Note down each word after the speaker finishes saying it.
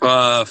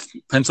Uh,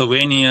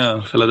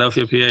 Pennsylvania,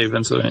 Philadelphia, PA,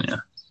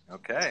 Pennsylvania.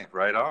 Okay,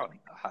 right on.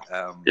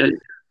 Yeah.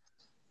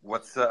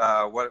 What's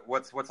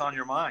on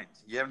your mind?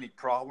 You have any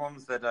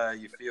problems that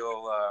you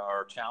feel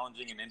are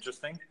challenging and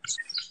interesting?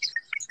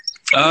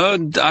 I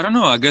don't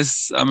know. I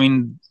guess I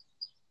mean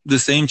the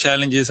same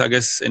challenges, I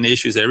guess, and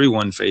issues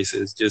everyone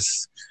faces.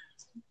 Just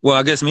well,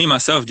 I guess me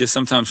myself, just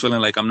sometimes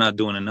feeling like I'm not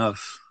doing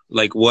enough.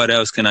 Like, what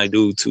else can I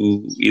do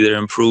to either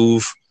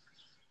improve?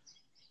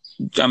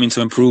 I mean,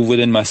 to improve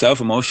within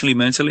myself, emotionally,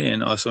 mentally,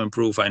 and also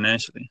improve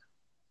financially.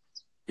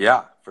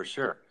 Yeah, for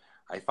sure.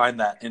 I find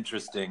that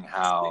interesting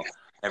how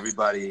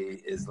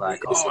everybody is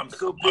like, "Oh, I'm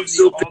so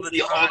busy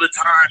all the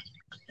time,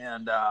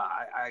 and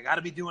I got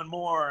to be doing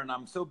more, and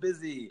I'm so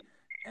busy."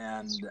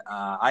 And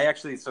I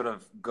actually sort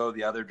of go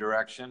the other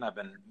direction. I've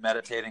been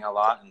meditating a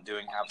lot and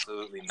doing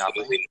absolutely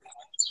nothing,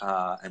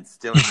 and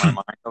stilling my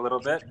mind a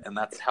little bit, and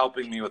that's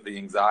helping me with the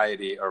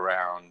anxiety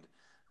around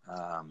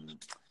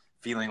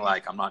feeling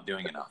like I'm not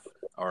doing enough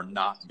or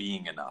not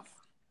being enough.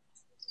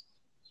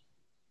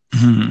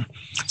 Mhm.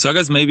 So I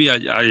guess maybe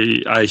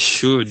I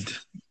should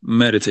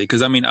meditate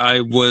because I mean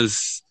I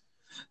was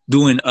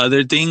doing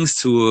other things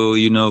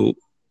to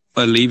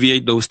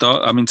alleviate those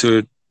thoughts. I mean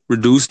to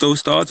reduce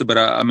those thoughts, but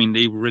I mean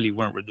they really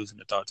weren't reducing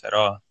the thoughts at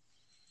all.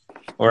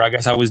 Or I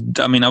guess I was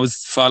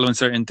following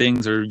certain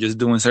things or just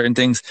doing certain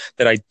things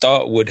that I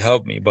thought would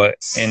help me, but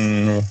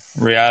in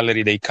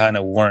reality they kind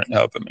of weren't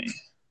helping me.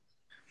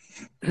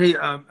 Hey,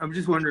 I'm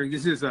just wondering.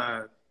 This is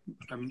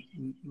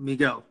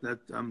Miguel. That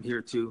I'm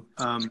here too.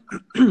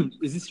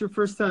 Is this your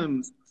first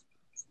time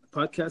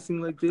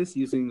podcasting like this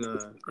using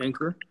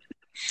Anchor?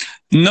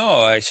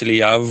 No,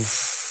 actually,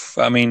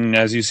 I mean,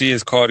 as you see,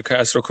 it's called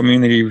Castro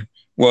Community.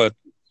 Well,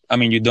 I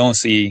mean, you don't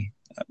see,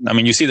 I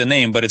mean, you see the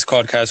name, but it's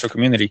called Castro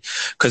Community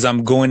because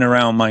I'm going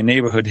around my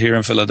neighborhood here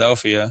in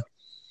Philadelphia,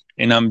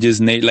 and I'm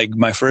just like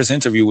my first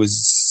interview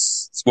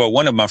was, well,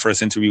 one of my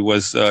first interview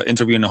was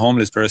interviewing a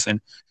homeless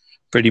person,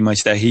 pretty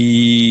much that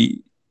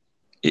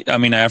I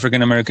mean, an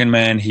African American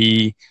man,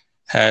 he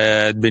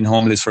had been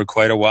homeless for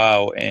quite a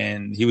while,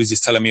 and he was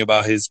just telling me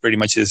about pretty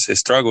much his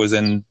struggles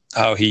and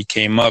how he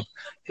came up.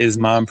 His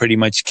mom pretty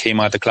much came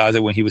out the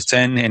closet when he was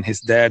 10, and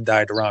his dad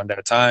died around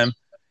that time.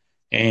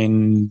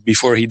 And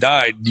before he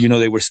died,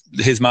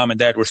 his mom and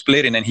dad were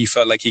splitting, and he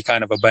felt like he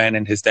kind of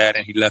abandoned his dad,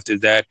 and he left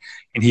his dad,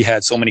 and he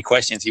had so many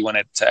questions he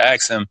wanted to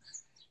ask him,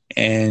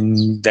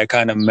 and that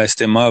kind of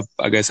messed him up,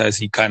 I guess, as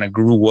he kind of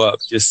grew up,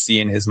 just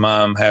seeing his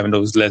mom having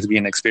those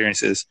lesbian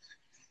experiences.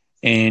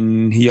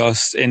 And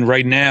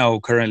right now,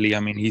 currently, I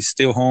mean, he's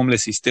still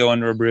homeless. He's still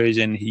under a bridge,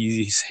 and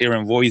he's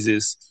hearing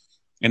voices.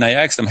 And I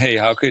asked him, "Hey,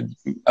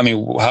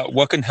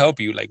 what can help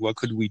you? Like, what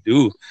could we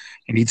do?"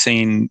 And he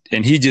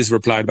just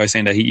replied by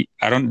saying that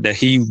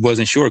he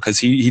wasn't sure because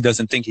he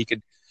doesn't think he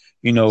could,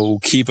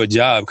 keep a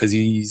job because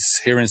he's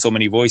hearing so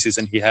many voices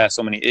and he has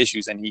so many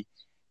issues and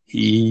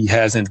he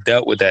hasn't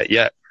dealt with that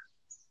yet.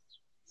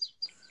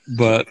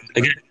 But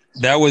again,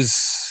 that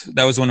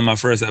was one of my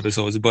first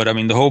episodes. But I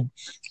mean, the whole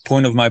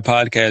point of my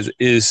podcast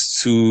is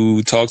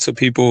to talk to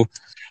people,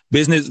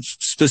 business,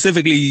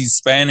 specifically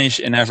Spanish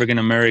and African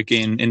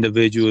American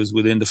individuals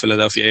within the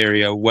Philadelphia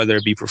area, whether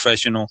it be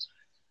professional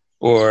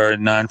or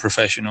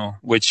non-professional,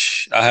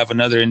 which I have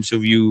another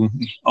interview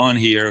on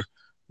here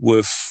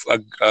with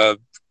a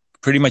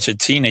pretty much a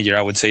teenager,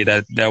 I would say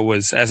that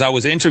was, as I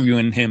was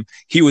interviewing him,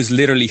 he was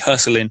literally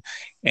hustling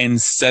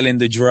and selling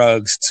the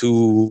drugs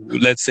to,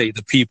 let's say,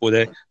 the people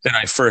that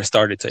I first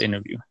started to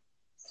interview.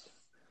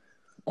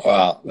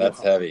 Wow,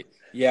 that's heavy.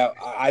 Yeah,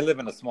 I live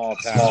in a small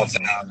town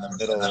in the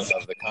middle of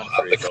the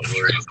country, but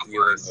we're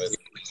dealing with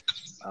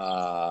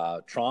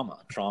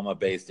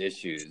trauma-based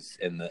issues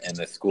in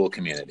the school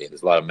community.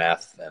 There's a lot of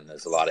meth, and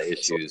there's a lot of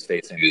issues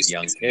facing these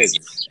young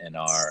kids in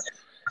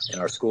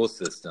our school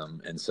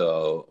system. And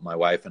so my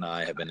wife and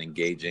I have been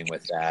engaging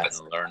with that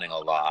and learning a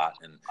lot.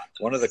 And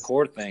one of the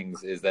core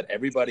things is that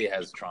everybody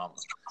has trauma.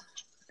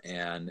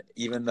 And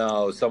even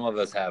though some of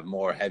us have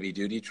more heavy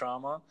duty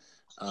trauma,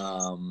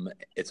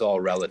 it's all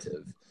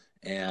relative.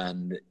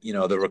 And,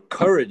 the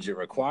courage it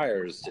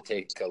requires to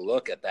take a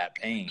look at that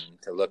pain,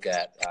 to look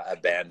at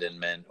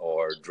abandonment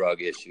or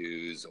drug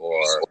issues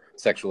or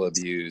sexual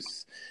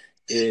abuse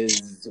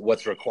is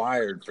what's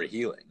required for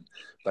healing.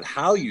 But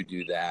how you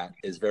do that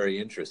is very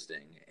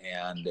interesting.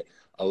 And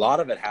a lot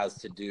of it has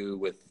to do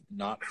with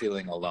not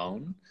feeling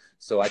alone.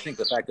 So I think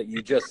the fact that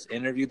you just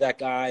interviewed that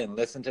guy and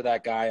listened to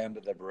that guy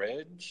under the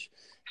bridge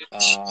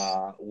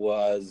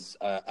was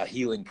a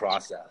healing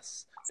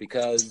process.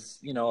 Because,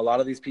 a lot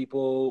of these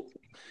people,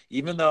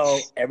 even though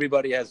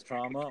everybody has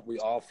trauma, we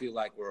all feel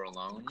like we're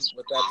alone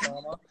with that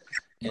trauma.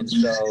 And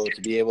so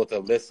to be able to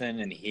listen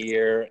and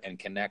hear and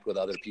connect with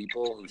other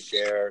people who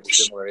share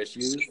similar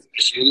issues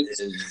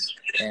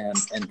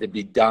and to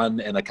be done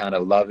in a kind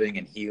of loving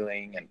and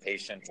healing and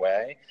patient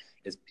way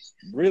is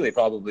really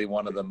probably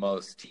one of the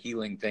most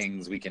healing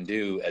things we can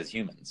do as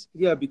humans.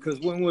 Yeah, because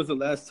when was the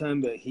last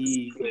time that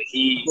he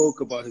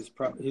spoke about his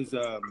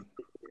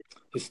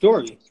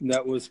story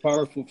that was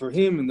powerful for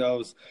him and that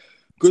was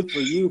good for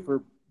you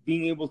for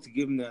being able to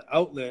give him that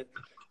outlet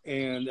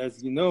And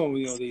as you know,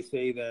 they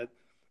say that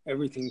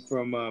everything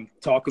from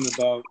talking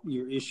about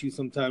your issues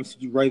sometimes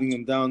to writing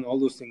them down, all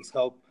those things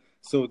help.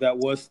 So that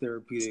was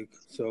therapeutic.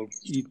 So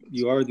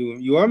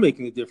you are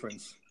making a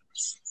difference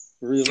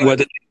for real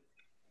life.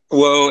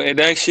 Well, it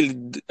actually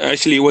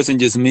it wasn't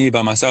just me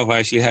by myself. I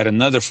actually had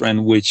another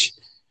friend, which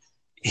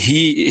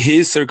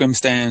his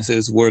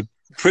circumstances were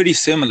pretty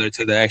similar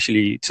to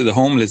the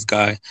homeless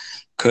guy,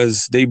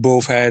 because they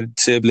both had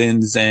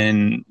siblings,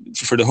 and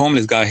for the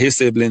homeless guy, his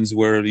siblings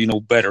were,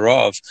 better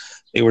off.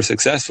 They were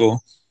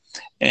successful.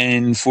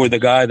 And for the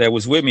guy that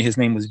was with me, his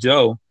name was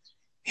Joe.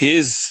 He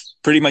was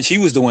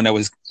the one that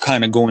was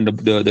kind of going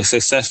the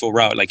successful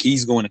route. Like,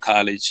 he's going to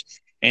college,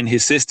 and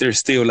his sister's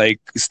still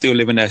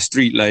living that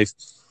street life,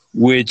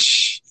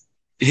 which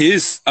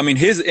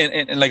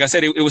and like I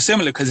said, it was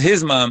similar because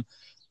his mom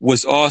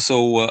was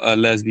also a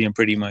lesbian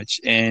pretty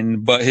much.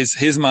 But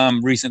his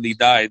mom recently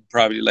died,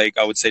 probably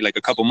I would say a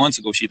couple months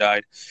ago, she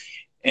died.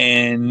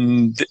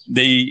 And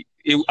I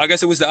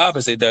guess it was the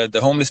opposite.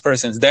 The homeless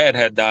person's dad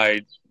had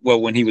died,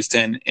 when he was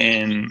 10,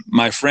 and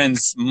my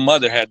friend's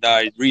mother had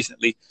died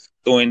recently.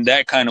 So in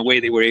that kind of way,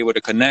 they were able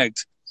to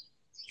connect.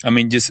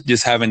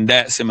 Just having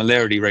that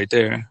similarity right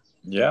there.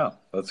 Yeah,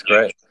 that's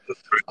great.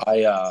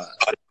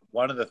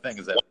 One of the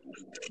things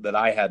that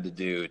I had to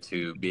do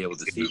to be able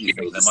to see these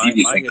things, and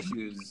my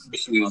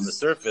issues on the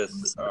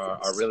surface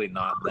are really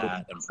not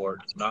that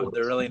important.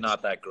 They're really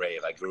not that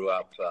great. I grew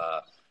up,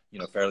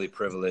 fairly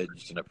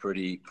privileged in a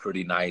pretty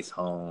nice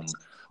home,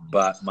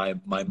 but my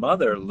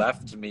mother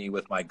left me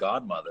with my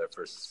godmother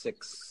for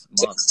 6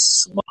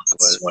 months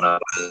when I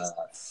was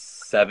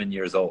 7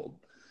 years old,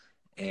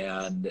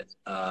 and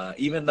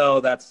even though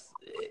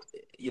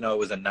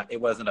it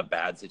wasn't a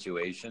bad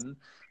situation.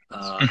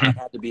 I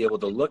had to be able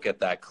to look at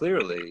that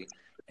clearly,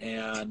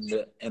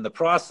 and in the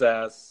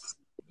process,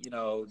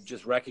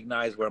 just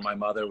recognize where my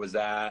mother was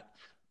at,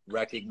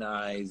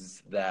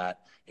 recognize that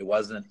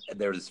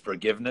there's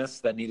forgiveness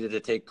that needed to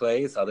take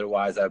place.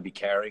 Otherwise, I would be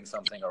carrying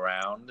something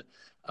around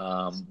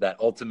that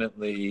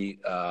ultimately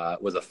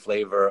was a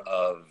flavor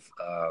of,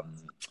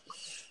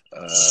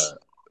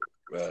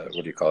 what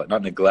do you call it?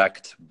 Not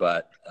neglect,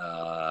 but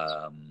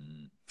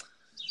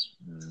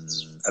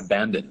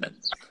abandonment.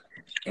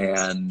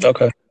 And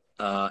okay.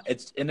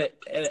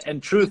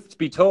 And truth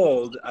be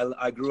told,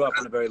 I grew up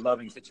in a very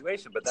loving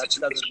situation, but that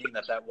doesn't mean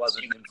that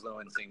wasn't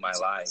influencing my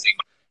life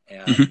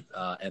and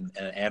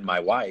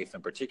my wife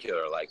in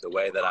particular. Like the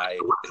way that I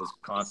was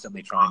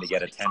constantly trying to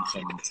get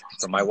attention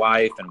from my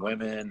wife and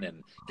women,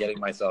 and getting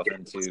myself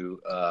into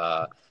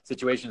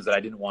situations that I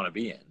didn't want to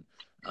be in.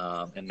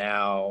 And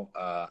now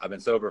I've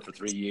been sober for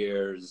 3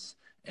 years.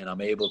 And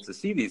I'm able to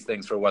see these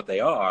things for what they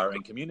are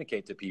and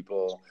communicate to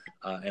people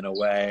in a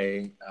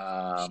way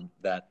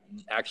that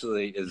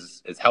actually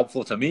is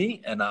helpful to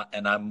me, and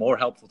I'm more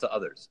helpful to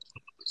others.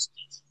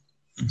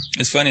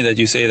 It's funny that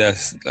you say that.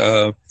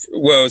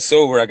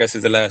 Sober, I guess,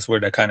 is the last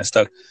word that kind of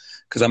stuck.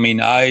 Because,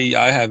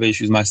 I have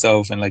issues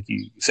myself. And like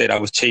you said, I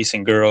was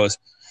chasing girls,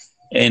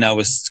 and I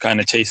was kind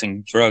of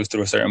chasing drugs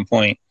through a certain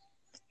point.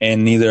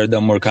 And neither of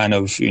them were kind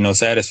of,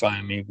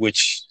 satisfying me,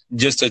 which,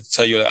 just to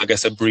tell you, I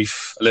guess, a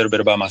little bit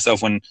about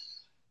myself, when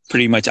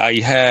pretty much I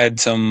had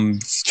some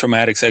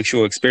traumatic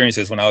sexual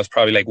experiences when I was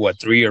probably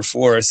 3 or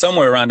 4,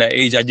 somewhere around that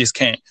age. I just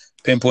can't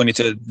pinpoint it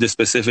to the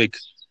specific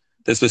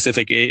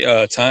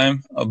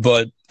time.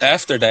 But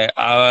after that,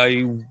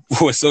 I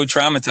was so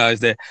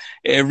traumatized that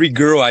every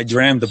girl I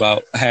dreamed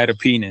about had a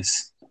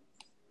penis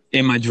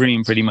in my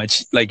dream, pretty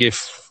much. Like,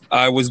 if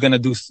I was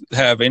going to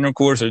have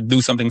intercourse or do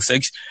something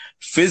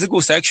physical,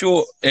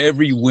 sexual,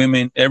 every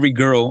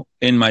girl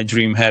in my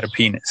dream had a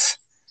penis,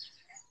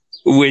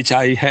 which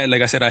I had,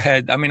 like I said, I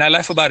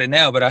laugh about it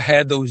now, but I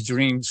had those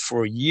dreams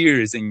for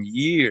years and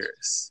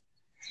years.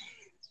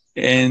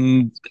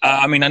 And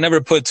I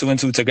never put 2 and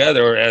 2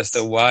 together as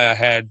to why I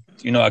had,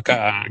 I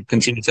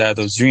continued to have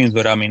those dreams.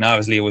 But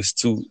obviously it was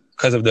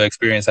because of the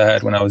experience I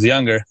had when I was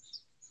younger,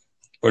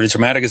 or the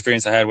traumatic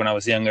experience I had when I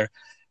was younger.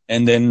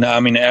 And then,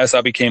 as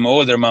I became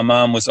older, my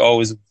mom was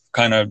always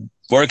kind of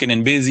working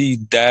and busy.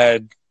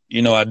 Dad,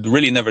 I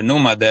really never knew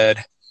my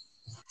dad.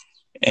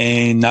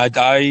 And I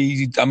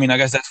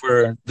guess that's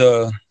where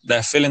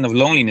that feeling of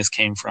loneliness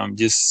came from.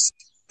 Just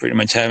pretty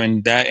much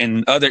having that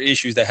and other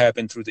issues that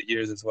happened through the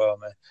years as well,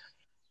 man.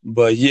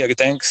 But yeah,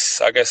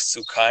 thanks, I guess,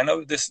 to kind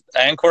of this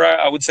anchor,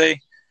 I would say,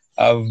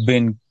 I've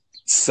been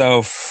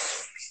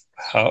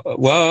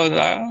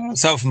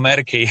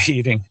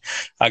self-medicating,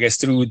 I guess,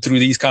 through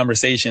these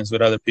conversations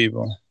with other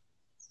people.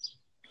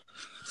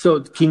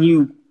 So can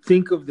you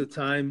think of the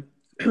time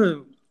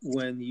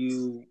when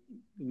you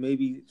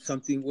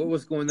what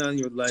was going on in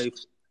your life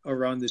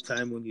around the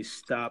time when you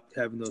stopped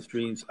having those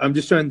dreams? I'm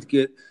just trying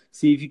to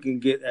see if you can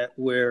get at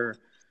where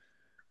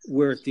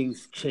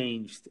things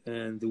changed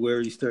and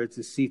where you started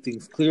to see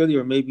things clearly,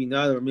 or maybe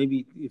not, or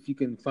maybe if you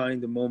can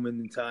find a moment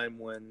in time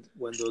when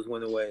those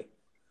went away.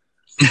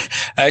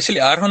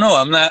 Actually, I don't know.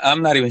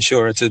 I'm not even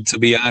sure, to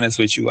be honest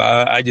with you.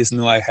 I just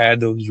knew I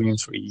had those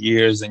dreams for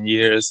years and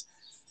years.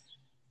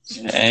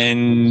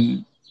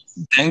 And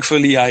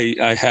thankfully,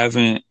 I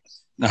haven't,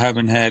 I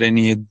haven't had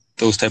any of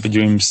those type of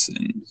dreams.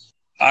 And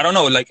I don't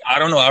know.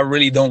 I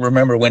really don't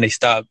remember when they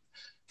stop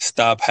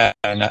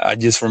happening. I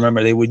just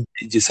remember it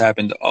just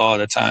happened all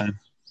the time.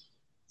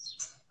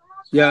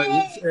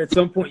 Yeah, at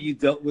some point you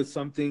dealt with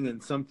something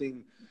and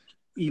something,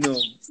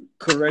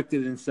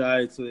 corrected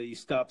inside so that you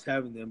stopped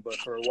having them. But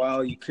for a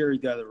while you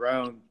carried that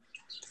around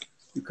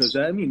because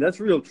that's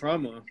real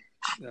trauma,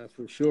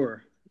 for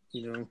sure.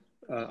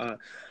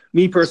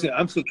 Me personally,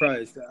 I'm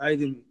surprised. I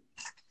didn't.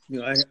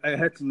 I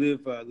had to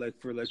live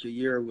for a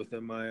year with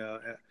them.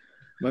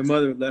 My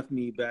mother left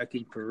me back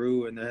in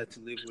Peru, and I had to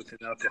live with an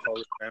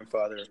alcoholic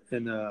grandfather.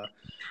 And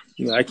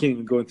I can't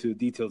even go into the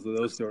details of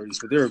those stories,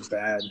 but they were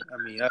bad.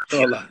 I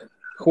saw a lot of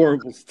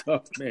horrible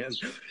stuff, man.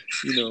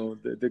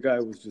 The guy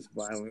was just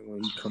violent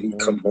when he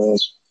come home.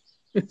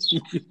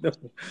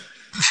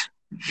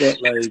 But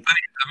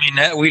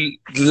we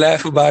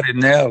laugh about it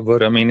now,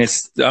 but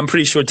I'm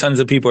pretty sure tons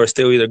of people are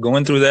still either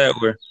going through that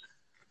or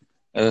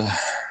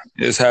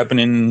it's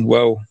happening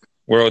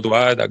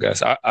worldwide. I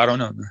guess I don't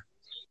know.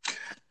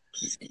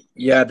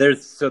 Yeah,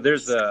 there's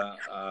a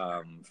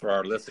for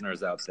our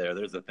listeners out there,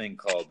 there's a thing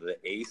called the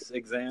ACE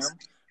exam,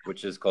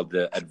 which is called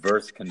the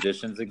Adverse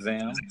Conditions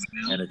Exam,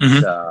 and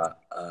it's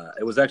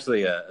it was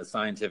actually a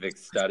scientific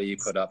study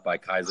put up by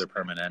Kaiser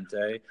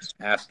Permanente,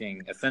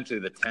 asking essentially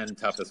the 10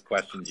 toughest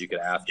questions you could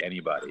ask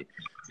anybody.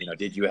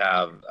 Did you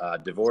have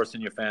divorce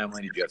in your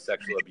family? Did you have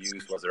sexual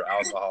abuse? Was there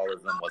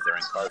alcoholism? Was there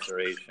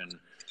incarceration?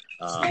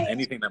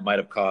 Anything that might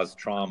have caused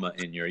trauma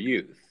in your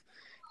youth.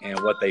 And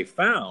what they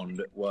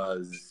found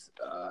was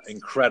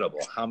incredible.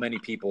 How many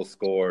people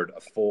scored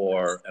a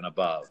 4 and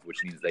above,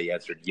 which means they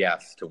answered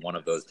yes to one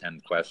of those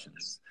 10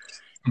 questions.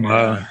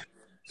 Wow.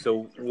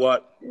 So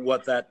what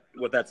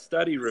that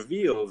study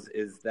reveals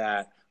is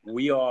that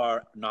we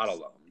are not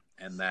alone,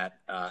 and that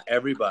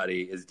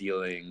everybody is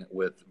dealing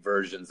with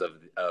versions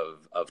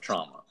of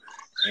trauma,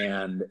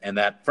 and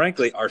that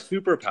frankly our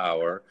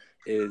superpower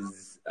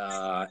is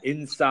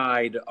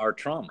inside our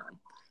trauma.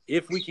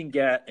 If we can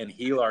get and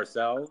heal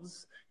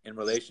ourselves in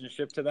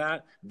relationship to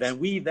that, then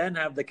we then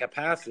have the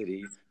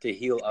capacity to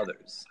heal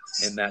others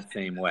in that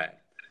same way.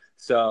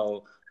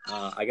 So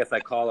I guess I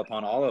call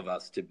upon all of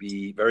us to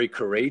be very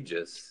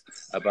courageous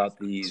about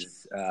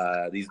these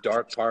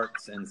dark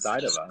parts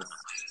inside of us,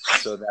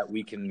 so that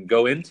we can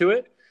go into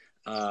it,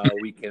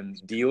 we can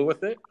deal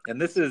with it,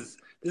 and this is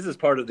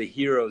part of the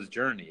hero's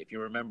journey. If you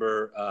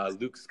remember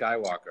Luke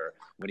Skywalker,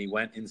 when he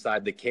went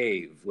inside the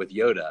cave with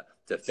Yoda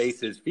to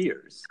face his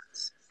fears.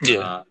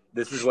 Yeah.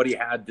 This is what he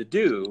had to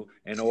do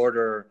in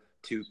order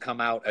to come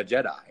out a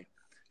Jedi.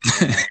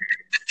 And,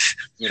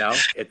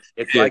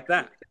 it's like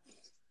that.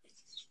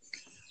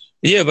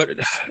 Yeah, but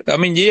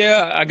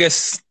I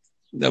guess.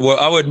 Well,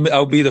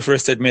 I'll be the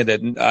first to admit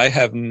that I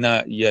have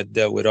not yet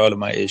dealt with all of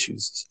my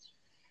issues,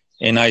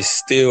 and I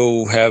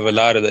still have a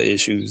lot of the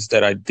issues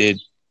that I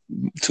did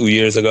 2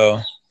 years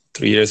ago,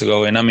 3 years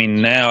ago, and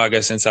now I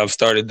guess since I've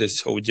started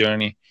this whole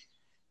journey.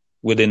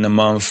 Within a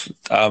month,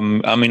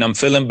 I'm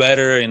feeling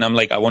better, and I'm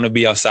I want to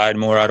be outside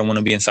more. I don't want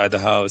to be inside the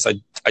house.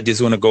 I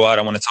just want to go out.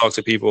 I want to talk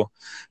to people.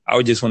 I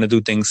would just want to do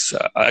things.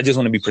 I just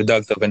want to be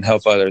productive and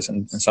help others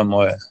in some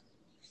way.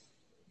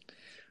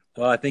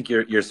 Well, I think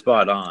you're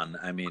spot on.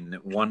 I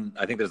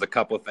think there's a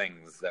couple of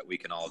things that we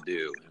can all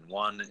do, and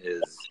one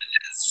is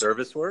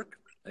service work.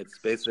 It's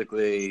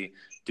basically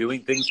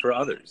doing things for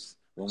others.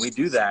 When we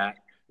do that,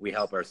 we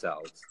help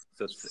ourselves.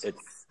 So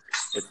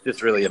it's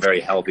just really a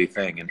very healthy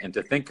thing. And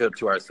to think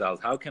to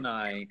ourselves, how can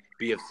I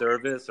be of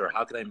service, or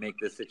how can I make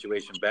this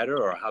situation better,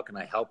 or how can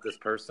I help this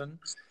person?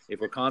 If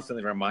we're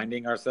constantly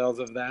reminding ourselves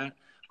of that,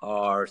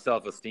 our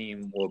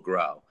self-esteem will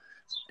grow.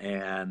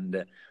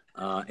 And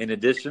in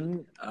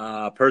addition,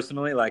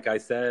 personally, like I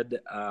said,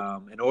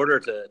 in order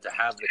to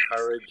have the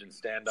courage and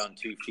stand on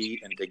 2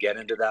 feet and to get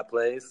into that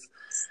place,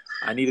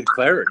 I needed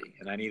clarity,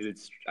 and I needed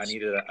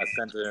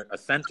a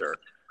center.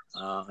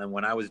 And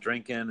when I was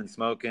drinking and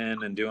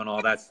smoking and doing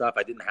all that stuff,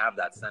 I didn't have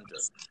that center.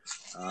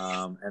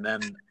 And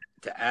then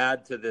to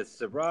add to this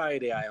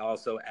sobriety, I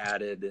also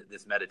added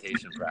this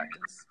meditation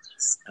practice.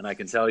 And I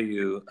can tell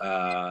you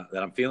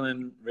that I'm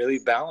feeling really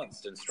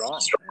balanced and strong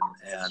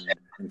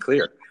and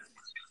clear.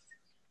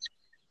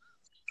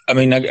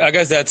 I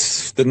guess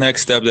that's the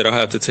next step that I'll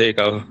have to take.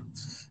 I'll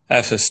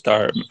have to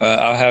start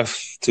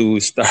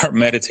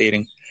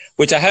meditating,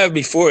 which I have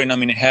before. And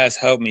it has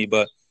helped me,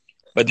 but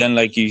then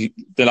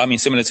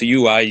similar to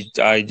you,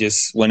 I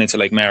just went into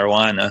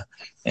marijuana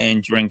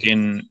and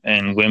drinking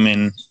and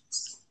women,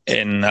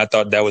 and I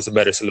thought that was a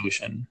better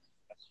solution.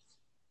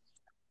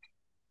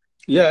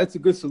 Yeah, it's a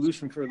good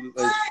solution for a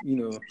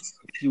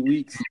few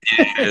weeks.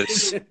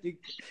 Yes.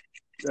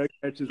 That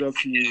catches up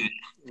to you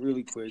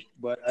really quick.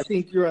 But I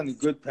think you're on a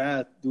good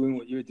path doing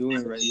what you're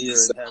doing right here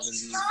and having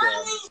these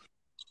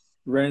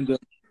random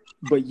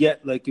but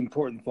yet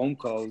important phone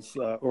calls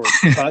or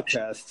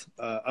podcasts.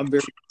 I'm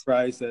very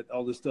surprised at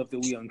all the stuff that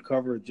we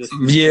uncovered.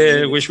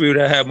 Wish we would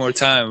have had more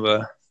time,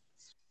 but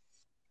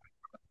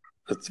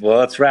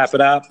let's wrap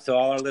it up. So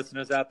all our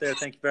listeners out there,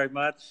 thank you very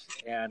much,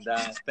 and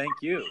thank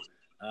you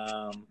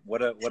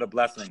what a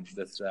blessing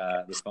this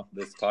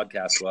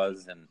podcast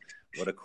was, and what a